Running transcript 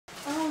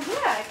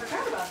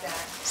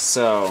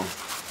So.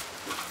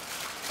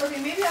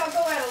 Okay, maybe I'll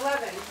go at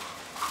 11.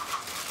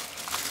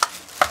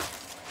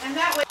 And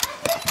that way.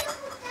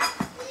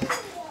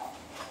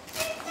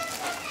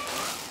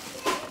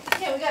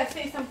 Yeah, we gotta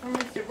say something for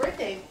Mr.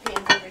 Birthday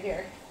Pants over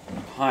here.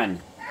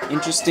 Hun,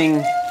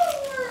 interesting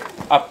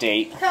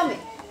update. Tell me.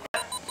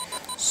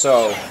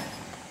 So,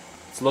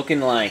 it's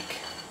looking like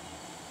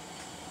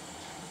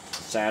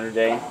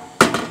Saturday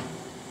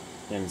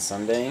and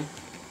Sunday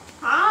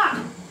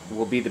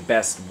will be the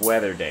best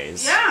weather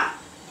days. Yeah.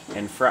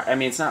 And I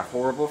mean, it's not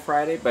horrible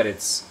Friday, but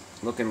it's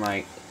looking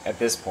like at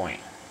this point.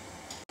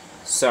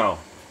 So,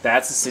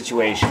 that's the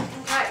situation.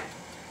 Okay.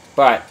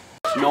 But,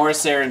 Nora,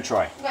 Sarah, and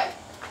Troy. Okay.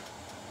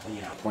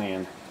 You know,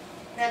 plan.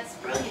 That's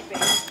brilliant,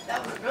 baby.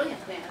 That was a brilliant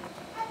plan.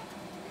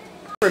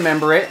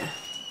 Remember it.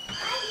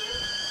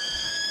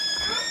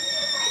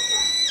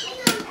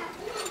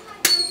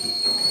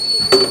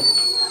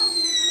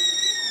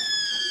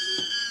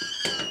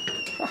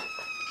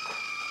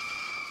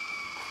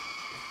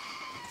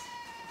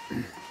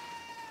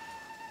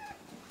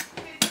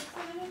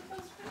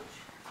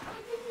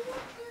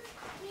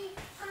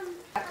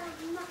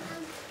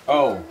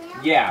 Oh,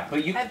 yeah,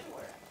 but you... I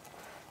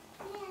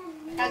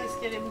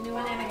just did a new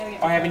one and I gotta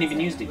get... Oh, I haven't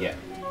even used it yet.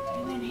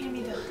 And then hand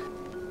me the...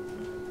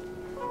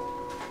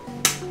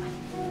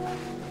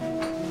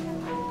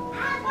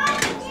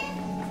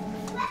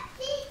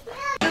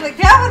 The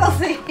capital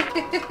thing!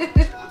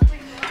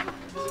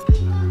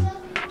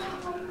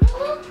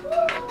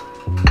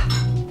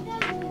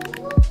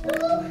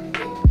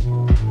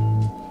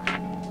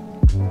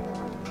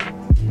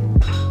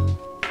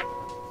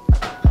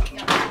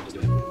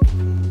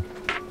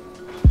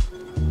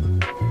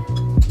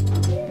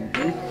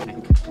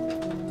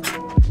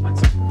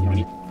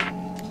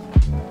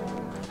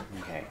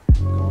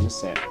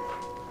 Sit.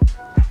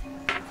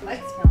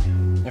 Lights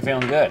feeling. They're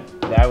feeling good.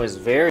 That was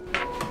very...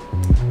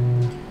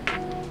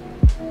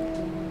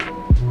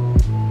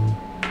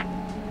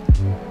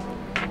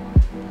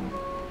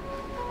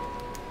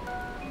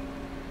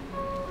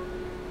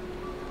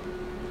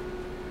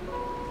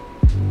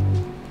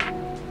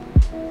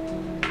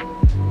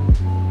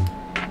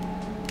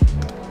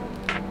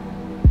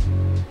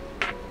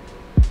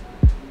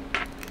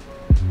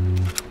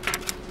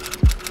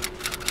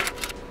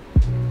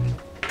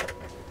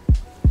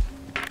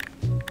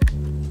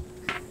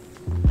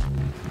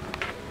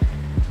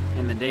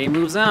 Day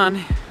moves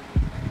on.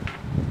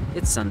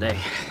 It's Sunday.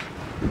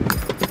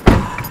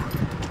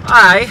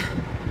 I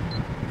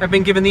have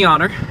been given the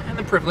honor and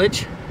the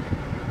privilege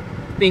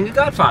of being a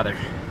godfather.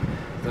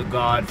 The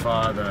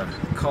Godfather,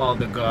 called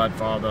the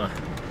Godfather.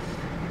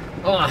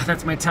 Oh,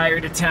 that's my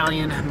tired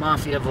Italian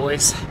mafia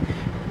voice.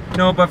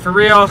 No, but for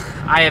real,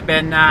 I have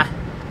been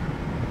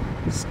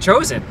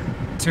chosen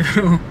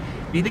to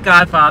be the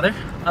godfather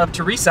of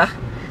Teresa,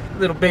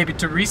 little baby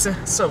Teresa,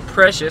 so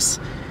precious.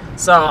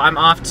 So I'm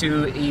off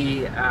to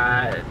the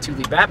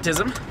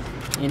baptism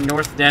in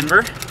North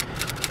Denver,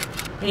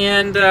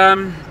 and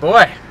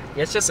boy,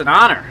 it's just an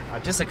honor,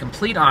 just a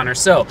complete honor.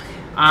 So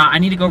I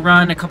need to go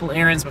run a couple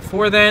errands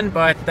before then,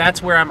 but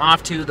that's where I'm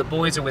off to. The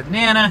boys are with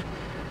Nana.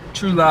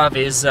 True love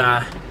is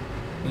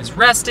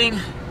resting,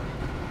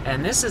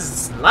 and this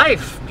is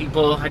life,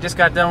 people. I just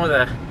got done with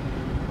a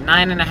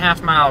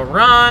 9.5-mile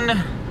run.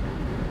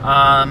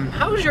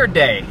 How was your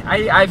day?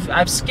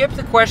 I've skipped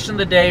the question of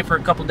the day for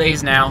a couple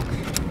days now.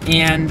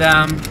 And,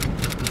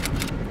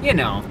 you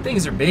know,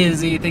 things are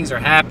busy, things are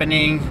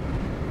happening,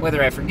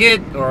 whether I forget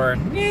or,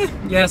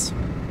 yes,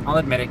 I'll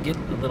admit it, get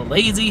a little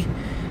lazy.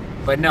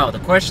 But no, the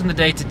question of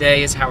the day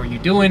today is, how are you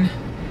doing?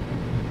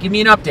 Give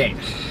me an update.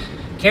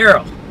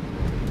 Carol,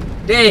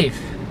 Dave,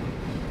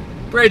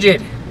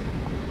 Bridget,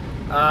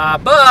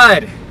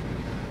 Bud,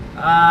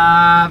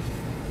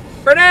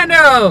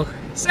 Fernando,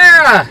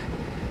 Sarah,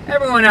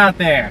 everyone out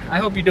there. I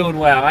hope you're doing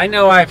well. I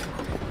know I've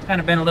kind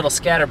of been a little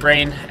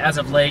scatterbrained as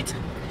of late,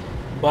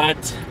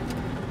 but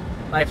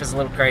life is a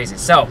little crazy.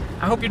 So,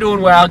 I hope you're doing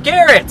well.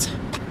 Garrett!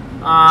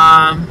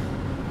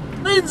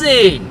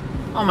 Lindsay!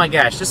 Oh my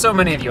gosh, there's so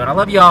many of you, and I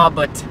love y'all,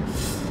 but,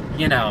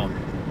 you know,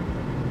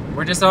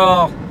 we're just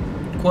all,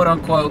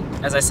 quote-unquote,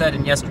 as I said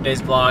in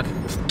yesterday's vlog,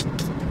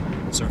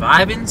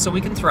 surviving so we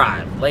can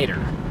thrive later,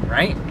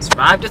 right?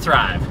 Survive to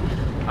thrive.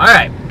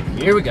 Alright,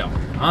 here we go.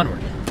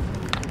 Onward.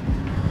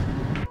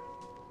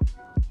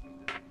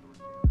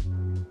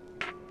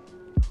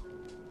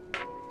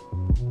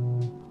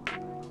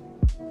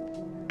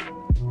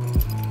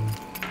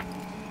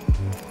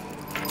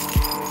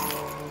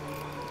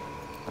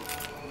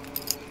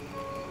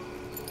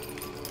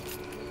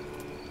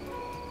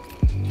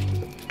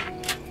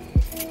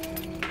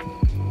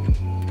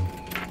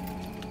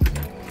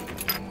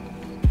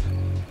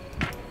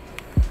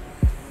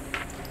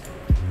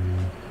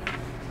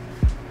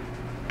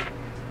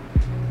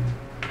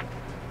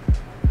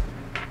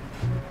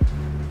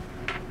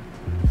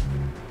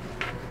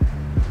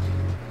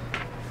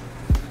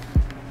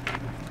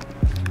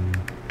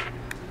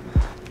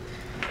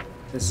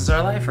 This is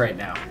our life right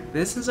now.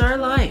 This is our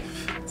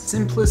life.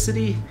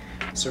 Simplicity,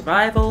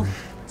 survival,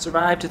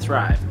 survive to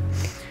thrive.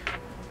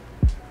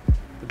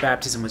 The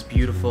baptism was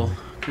beautiful.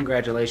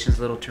 Congratulations,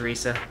 little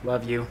Teresa.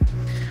 Love you.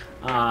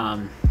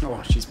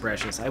 Oh, she's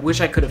precious. I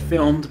wish I could have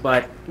filmed,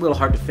 but a little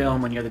hard to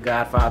film when you're the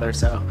Godfather,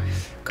 so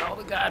call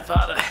the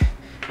Godfather.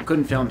 I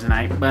couldn't film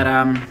tonight, but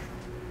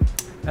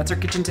that's our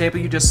kitchen table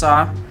you just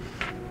saw.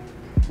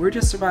 We're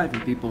just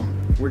surviving, people.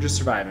 We're just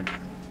surviving.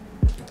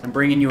 I'm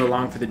bringing you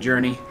along for the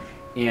journey,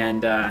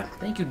 and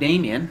thank you,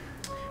 Damien,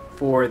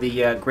 for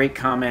the great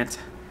comment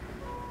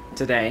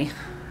today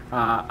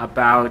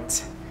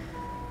about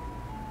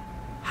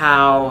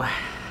how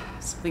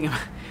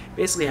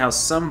basically how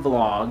some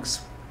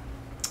vlogs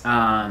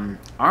are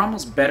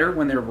almost better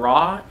when they're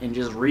raw and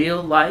just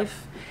real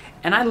life,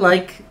 and I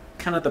like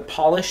kind of the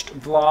polished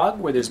vlog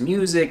where there's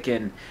music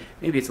and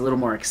maybe it's a little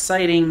more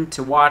exciting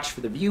to watch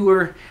for the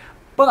viewer.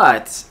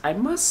 But I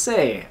must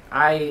say,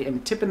 I am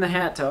tipping the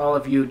hat to all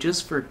of you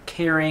just for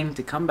caring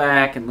to come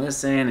back and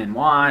listen and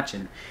watch,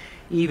 and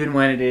even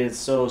when it is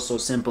so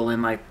simple,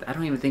 and like I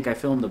don't even think I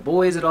filmed The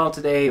Boys at all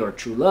today or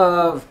True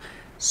Love.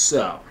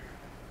 So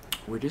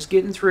we're just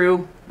getting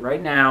through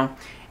right now,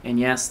 and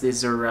yes,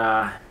 these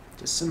are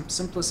just some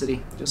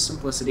simplicity, just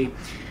simplicity.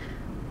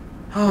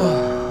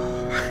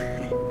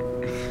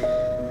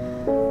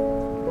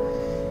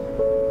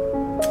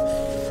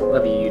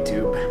 Love you,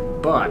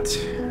 YouTube, but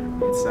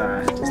it's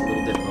just a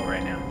little difficult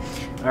right now.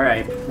 All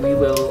right, we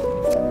will